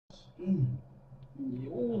Ooh.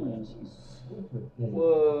 She's super thick.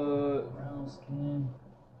 What? Brown skin.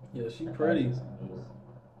 Yeah, she pretty.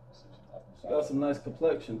 She got some nice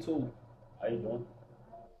complexion too. How you doing?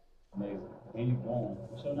 Amazing. Where you going?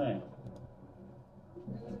 What's your name?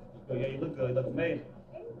 Yeah, you look good. You look amazing.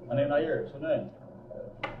 My name not yours. What's your name?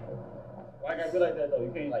 Why I gotta be like that though?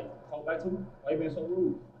 You can't like talk back to me? Why you being so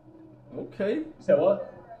rude? Okay. You said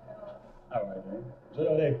what? All right, man. Enjoy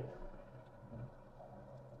your day.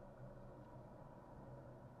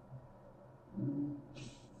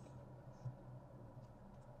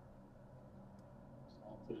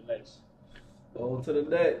 On to the next. On to the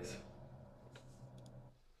next.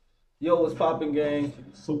 Yo, what's poppin', gang?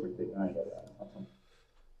 Super thick. I ain't got that.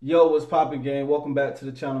 Yo, what's poppin', gang? Welcome back to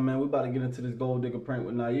the channel, man. We about to get into this gold digger prank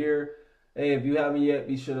with Nair. Hey, if you haven't yet,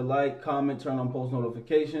 be sure to like, comment, turn on post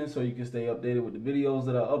notifications so you can stay updated with the videos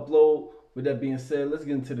that I upload. With that being said, let's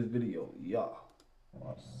get into this video. Yeah.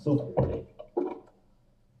 Super thick.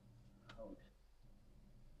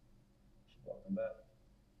 She walking back.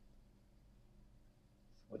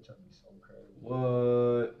 Switch up me so crazy.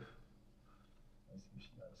 What? Let's see what she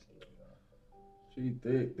gotta say. She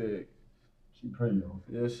thick. She pretty though.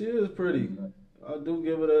 Yeah, she is pretty. I do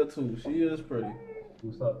give her that too. She is pretty.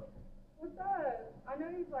 What's up? What's up? I know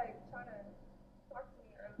he's like trying to talk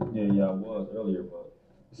to me earlier. Yeah, I was earlier, but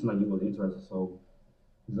it seemed like you was interested, so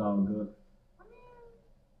it's all good. I mean,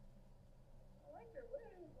 I like your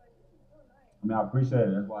wig. Like, this is so nice. I mean, I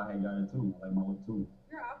appreciate it. That's why I got it too. I like my wig too.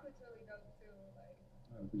 Your outfit's really dope too. Like,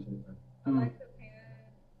 I appreciate that. I like the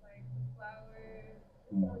pants, like the flowers.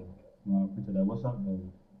 It's really cute. No, I appreciate that. What's up, baby?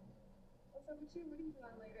 What's up with you? What are you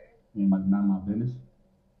doing later? Not my business.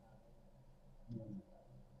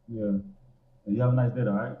 Yeah. And you have a nice day, all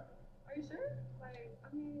right? Are you sure? Like,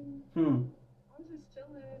 I mean, I'm just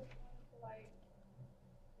chilling.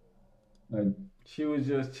 Like, She was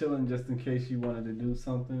just chilling just in case she wanted to do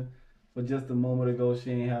something. But just a moment ago,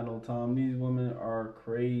 she ain't had no time. These women are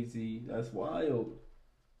crazy. That's wild.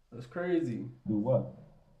 That's crazy. do what?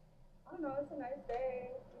 I don't know. It's a nice day.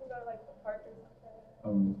 We can go to like the park or something.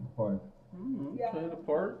 Oh, the park. Okay, the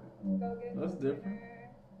park. Go get That's some different. dinner.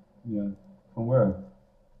 Yeah. From where?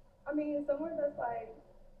 I mean, somewhere that's like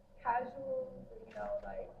casual,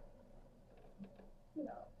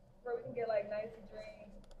 where we can get like nice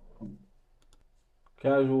drinks.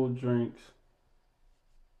 Casual drinks.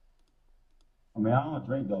 I mean, I don't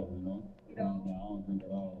drink though, you know? You don't? Yeah, I don't drink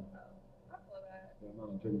at all. I feel that. Yeah, I'm not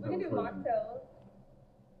a drinking We can do type of person. mocktails,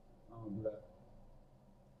 I don't do that.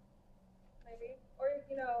 maybe. Or,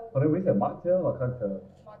 Oh, then we said mocktail or cocktail?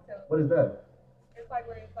 mocktails. What is that? It's like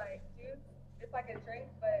where it's like juice. It's like a drink,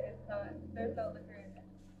 but it's not, there's no liquor in it.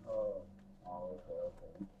 Oh,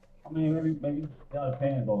 okay. I mean, maybe. It all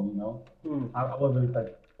depends though, you know? I wasn't really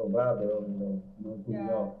like so bad, but you know, it threw me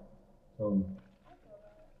off. So, I feel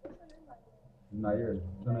that. What's your name like? not here.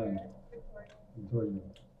 What's your name? Victoria. Victoria.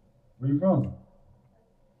 Where you from?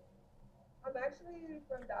 I'm actually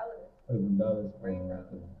from Dallas. I'm from Dallas. Where you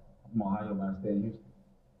from? I'm Ohio, but I stay in Houston.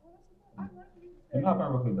 I love you. Let me hop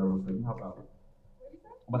out real quick. Let me hop out. What you say?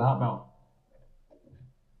 I'm about to hop out.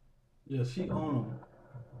 Yeah, she on them.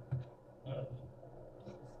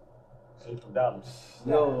 She's from Dallas.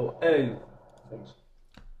 Yo, hey.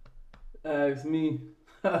 Ask me.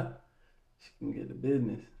 She can get the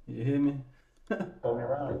business. You hear me? Throw me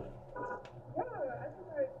around. Yeah, I think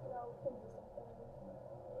we can do something.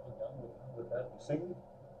 With that, you single?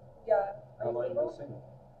 Yeah. How long you been single? single?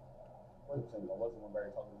 Wasn't single. I wasn't nobody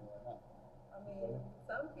talking to me right now. I mean,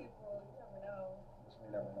 some people, you never know. You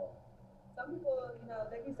never know. Some people,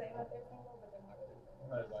 they be saying that they're single, but they're not really single.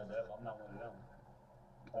 I'm not like that, but I'm not one of them.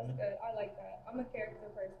 That's good. I like that. I'm a character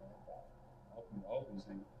person. So. I hope you're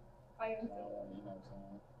single. I am So, single. you know what I'm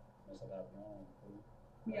saying? That's what I've known.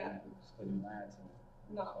 Yeah. Just because you lying to me.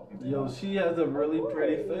 No. Yo, she has a really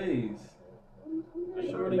pretty face.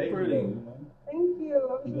 Shorty pretty. Thank you.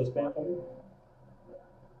 You do a spam for me?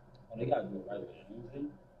 Oh, they gotta do it right there. You see?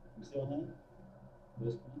 You see what I'm saying?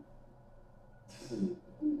 This one?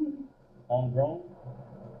 Homegrown?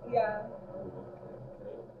 Yeah.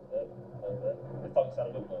 Okay. Let's talk inside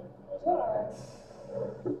of the book.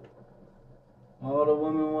 Yeah. All the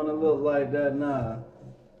women want to look like that now.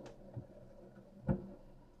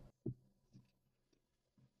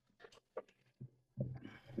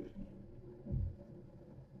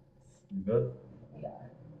 You good? Yeah.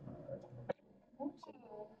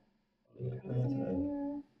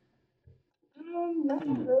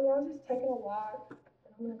 Nothing really. I was just taking a walk,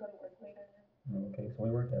 and I'm gonna go to work later. Okay, so where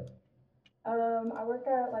you work at? I work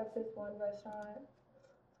at like this one restaurant.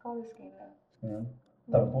 It's called 𝐂𝐨𝐻𝐲𝐫𝐢𝐠𝐡𝐭.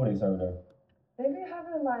 Type of food they serve there? They've been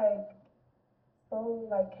having like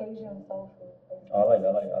soul, like Cajun soul food. I like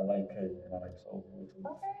Cajun and I like soul food too.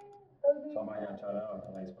 Okay. So I might gotta try that out.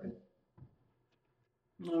 I like spicy.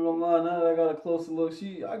 I'm not gonna lie, now that I got a closer look,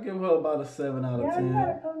 I give her about a 7 out of 10. Yeah, you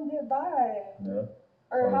gotta come get by. Yeah.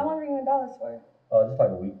 Or how long are you in Dallas for? Just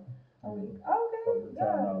like a week. A week. Okay.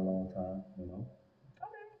 Time, not a long time, you know.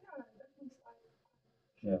 Okay, yeah, definitely.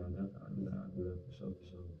 Yeah, definitely. I'll do that for sure, for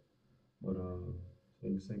sure. But so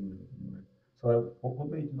you single, right? So what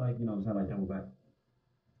made you like, sound like double back?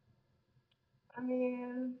 I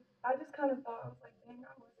mean, I just kind of thought, I was like, dang,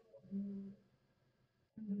 I wasn't gonna do.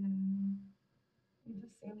 And then it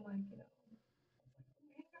just seemed like,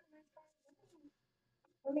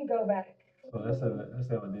 let me go back. So let's say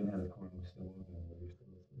I didn't have a car, we still would be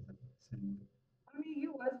single. I mean,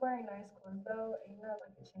 you was wearing nice clothes though, and you had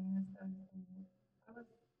like a chain and stuff. And I was.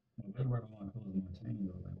 Well, they wear my clothes and my chain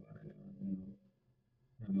though, like why they,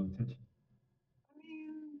 have no attention. I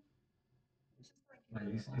mean, it's just like.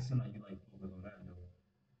 Like it seems like you like focus on that though.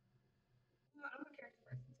 No, I'm a character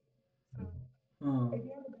person too. So if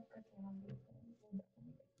you have a good person, I'll be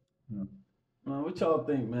what y'all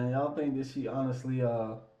think, man? Y'all think that she honestly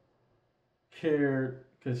cared?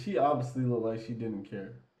 Because she obviously looked like she didn't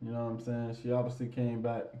care. You know what I'm saying? She obviously came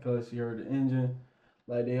back because she heard the engine,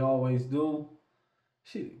 like they always do.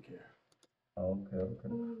 She didn't care. Oh, okay.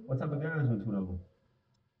 What type of guys into though?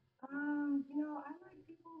 I like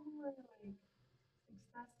people who are like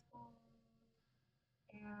successful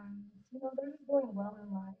and they're just doing well in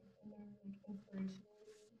life and they're like inspirational.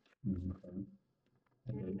 Okay.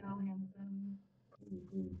 They're now handsome. Cool.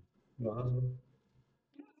 You a husband?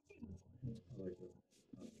 Yeah, I like that.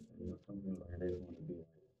 Some people like they just want to be like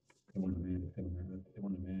they want a man to fit them. They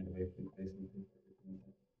want a man to basically say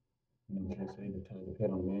the type of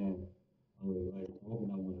pet on a man. I really like. I hope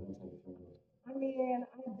not one of those type of females. I mean,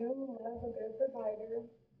 I do love a good provider,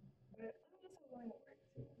 but I'm also willing to work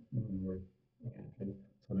too. Work. Okay.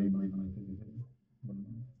 So do you believe in like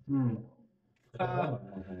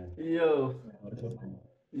 50-50?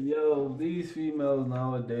 Yo, these females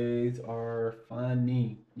nowadays are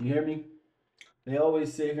funny. You hear me? They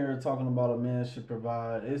always sit here talking about a man should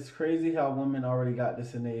provide. It's crazy how women already got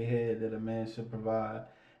this in their head that a man should provide.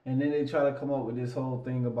 And then they try to come up with this whole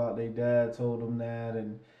thing about their dad told them that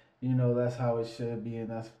and that's how it should be and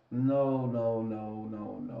that's no.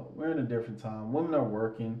 We're in a different time. Women are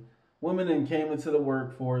working. Women then came into the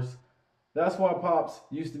workforce. That's why Pops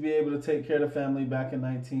used to be able to take care of the family back in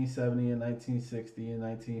 1970 and 1960 and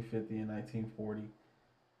 1950 and 1940.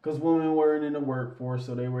 Because women weren't in the workforce,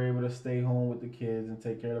 so they were able to stay home with the kids and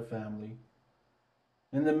take care of the family.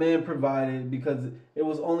 And the man provided because it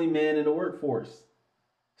was only men in the workforce.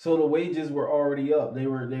 So the wages were already up. They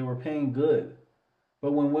were paying good.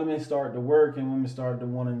 But when women started to work and women started to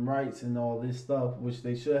wanting rights and all this stuff, which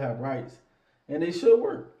they should have rights, and they should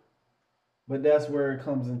work. But that's where it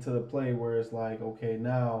comes into the play where it's like, okay,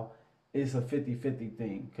 now it's a 50-50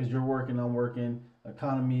 thing. Because you're working, I'm working.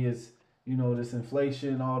 Economy is, this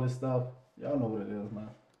inflation, all this stuff. Y'all know what it is, man.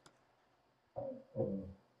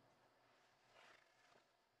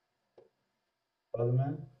 Other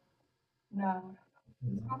man? No.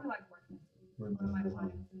 It's probably like working. One of my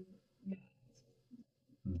clients is, yeah.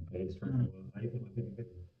 Okay, it's true. How you feel about 50-50?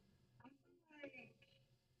 I feel like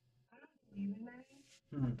I don't believe in that.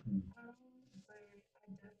 But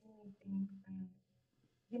I definitely think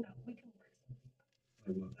that, we can work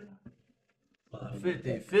something out.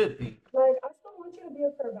 50-50. Like, I still want you to be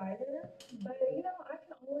a provider, but, I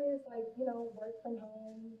can always, work from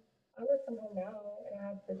home. I work from home now, and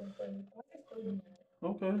I have business days. I can still do that.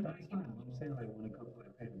 Okay. That's fine. I'm saying, like, when it comes to,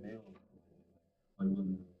 like, paying the bills, like,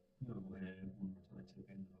 when, go ahead, when we're trying to chip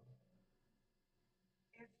in,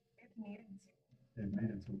 If needed to. If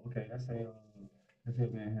needed to. Okay, let's say a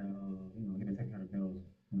man had, he didn't take care of the bills,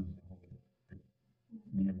 and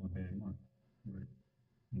he had one bad month, right?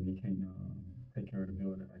 And he can't take care of the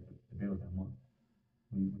bill the bills that month.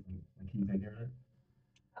 Can you take care of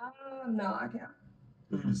that? No, I can't.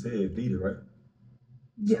 But you said if needed, right?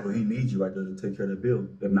 Yeah. So he needs you right there to take care of that bill.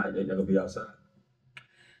 If not, y'all gonna be outside.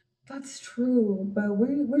 That's true, but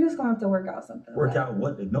we're just gonna have to work out something. Work out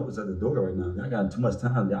what? The note is at the door right now. Y'all got too much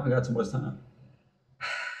time. Y'all got too much time.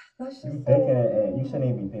 That's just you thinking, and you shouldn't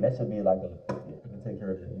even think that should be like I can take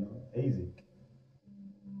care of that, easy.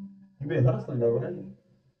 You been hustling though, right?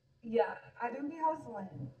 Yeah, I do be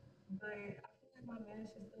hustling, but I feel like my man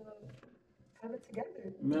should still have it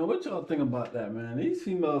together. Man, what y'all think about that, man? These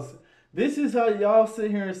females, this is how y'all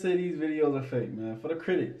sit here and say these videos are fake, man. For the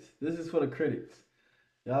critics. This is for the critics.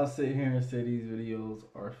 Y'all sit here and say these videos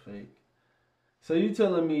are fake. So you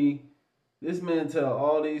telling me this man tell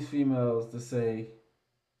all these females to say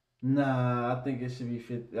Nah, I think it should be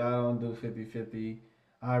 50. I don't do 50-50.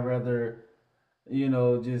 I'd rather,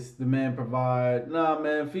 just the man provide. Nah,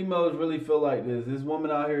 man, females really feel like this. There's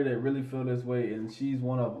women out here that really feel this way, and she's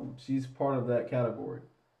one of them. She's part of that category.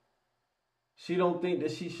 She don't think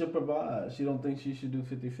that she should provide. She don't think she should do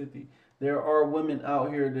 50-50. There are women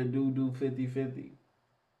out here that do 50-50.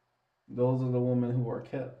 Those are the women who are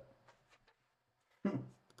kept.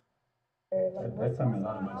 That's something a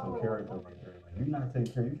lot of mental character right there. Like, you're not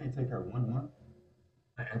taking care, you can't take care of 1 month.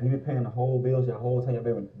 Have you been paying the whole bills your whole time you've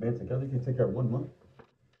been together? You can't take care of 1 month?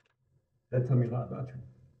 That tell me a lot about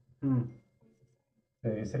you.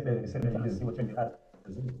 They say that you just see what you got.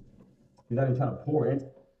 You're not even trying to pour it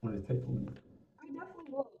when it's taking you. I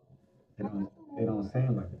definitely will. They don't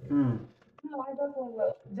sound like it. No, I definitely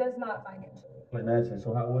will. Just not financially. Like naturally.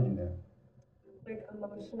 So how would you then? Like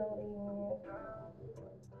emotionally,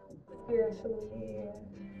 spiritually.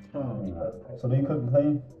 So do you cook and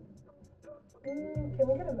clean? Can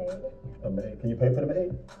we get a maid? A maid? Can you pay for the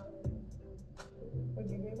maid? Would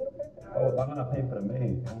you be able to pay for that? Oh, why not pay for the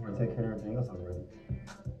maid? You want to take care of everything else already.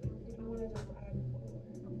 If you want to just add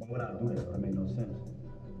Why would I do that? That made no sense.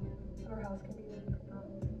 our house can be really cool.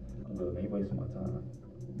 I'm good, man. You wasting my time.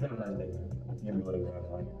 Have a nice day, man. Give me whatever I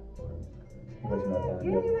like. You wasting my time.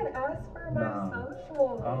 You didn't even ask for my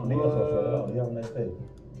social. I don't need a social at all. You have a nice day.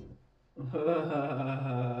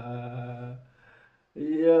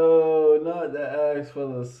 Yo, not to ask for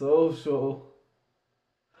the social.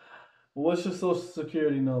 What's your social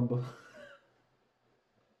security number?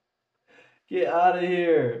 Get out of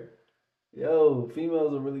here. Yo,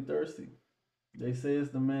 females are really thirsty. They say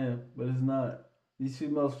it's the man, but it's not. These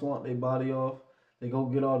females flaunt their body off. They go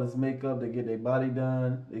get all this makeup. They get their body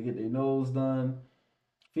done. They get their nose done.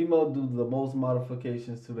 Females do the most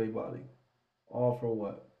modifications to their body. All for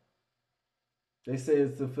what? They say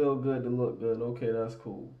it's to feel good, to look good. Okay, that's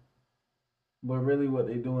cool. But really what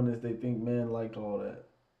they doing is they think men like all that.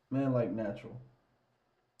 Men like natural.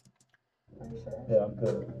 Are you sure? Yeah, I'm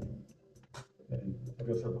good. And I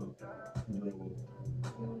guess I'm doing well.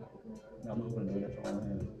 I'm hoping to do that for my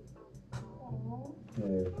hands. Aww.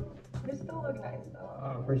 Yeah. You still look nice though. I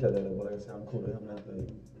appreciate that, but like I said, I'm cool to have a nice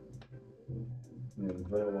day. Yeah,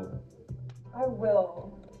 enjoy your walk. I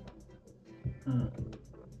will.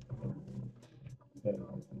 Yeah, I'm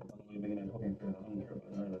only being in hoping for it. I don't care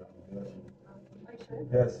about none of that. Are you sure?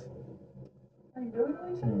 Yes. Are you really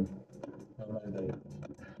sure? Have a nice day.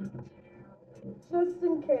 Just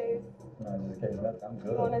in case. Nah, just in case. I'm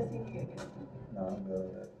good. You want to see me again? Nah, I'm good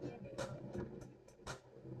with that.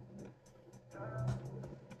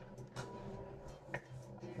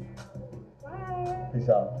 Bye. Peace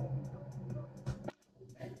out.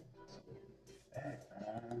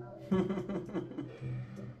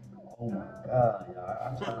 Oh my God, y'all.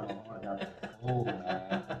 I'm trying to hold y'all cool,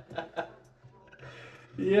 man.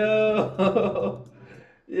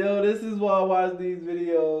 Yo, this is why I watch these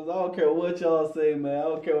videos. I don't care what y'all say, man. I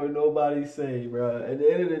don't care what nobody say, bro. At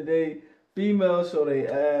the end of the day, females show their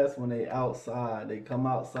ass when they outside. They come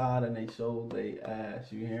outside and they show their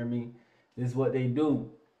ass. You hear me? This is what they do.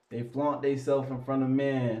 They flaunt themselves in front of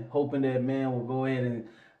men, hoping that man will go ahead and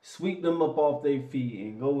sweep them up off their feet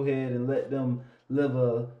and go ahead and let them live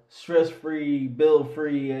a stress-free,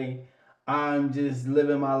 bill-free, I'm just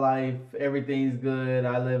living my life, everything's good,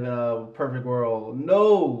 I live in a perfect world.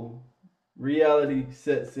 No! Reality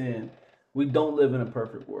sets in. We don't live in a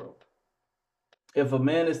perfect world. If a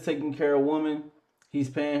man is taking care of a woman, he's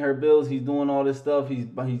paying her bills, he's doing all this stuff, he's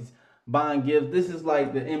buying gifts. This is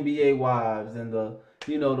like the NBA wives and the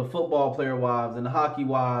football player wives and the hockey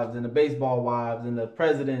wives and the baseball wives and the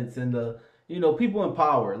presidents and the people in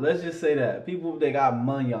power. Let's just say that. People that got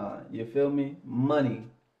money on. You feel me? Money.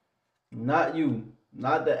 Not you.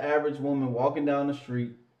 Not the average woman walking down the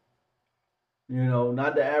street.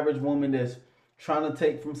 Not the average woman that's trying to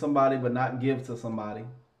take from somebody but not give to somebody.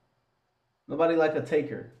 Nobody like a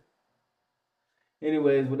taker.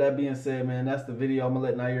 Anyways, with that being said, man, that's the video. I'm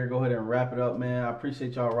going to let Nair go ahead and wrap it up, man. I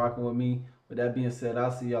appreciate y'all rocking with me. With that being said,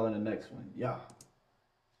 I'll see y'all in the next one. Yeah.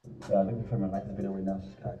 Yeah, leave me for like this video right now.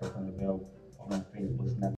 Subscribe, click on the bell. Follow on Facebook,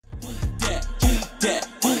 Snap.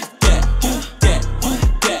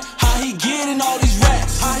 How he getting all these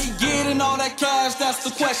racks? How he getting all that cash? That's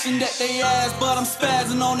the question that they ask. But I'm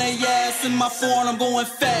spazzing on their ass. In my phone, I'm going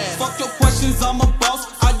fast. Fuck your questions, I'm a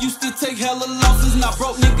boss. I used to take hella losses. Now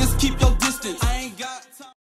broke niggas keep your distance. I ain't got time.